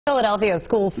Philadelphia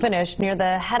school finished near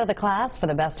the head of the class for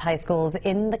the best high schools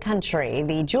in the country.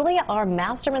 The Julia R.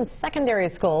 Masterman Secondary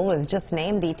School was just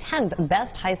named the 10th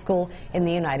best high school in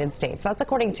the United States. That's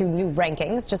according to new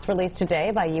rankings just released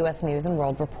today by U.S. News and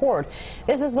World Report.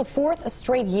 This is the fourth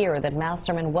straight year that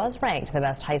Masterman was ranked the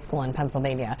best high school in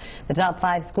Pennsylvania. The top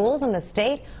 5 schools in the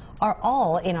state are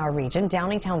all in our region.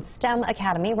 Downingtown STEM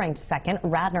Academy ranked second.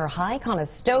 Radnor High,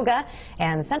 Conestoga,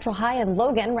 and Central High and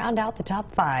Logan round out the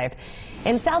top 5.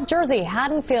 In South Jersey,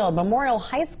 Haddonfield Memorial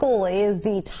High School is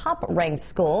the top-ranked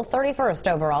school, 31st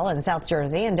overall in South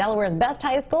Jersey, and Delaware's best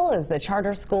high school is the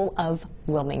Charter School of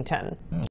Wilmington.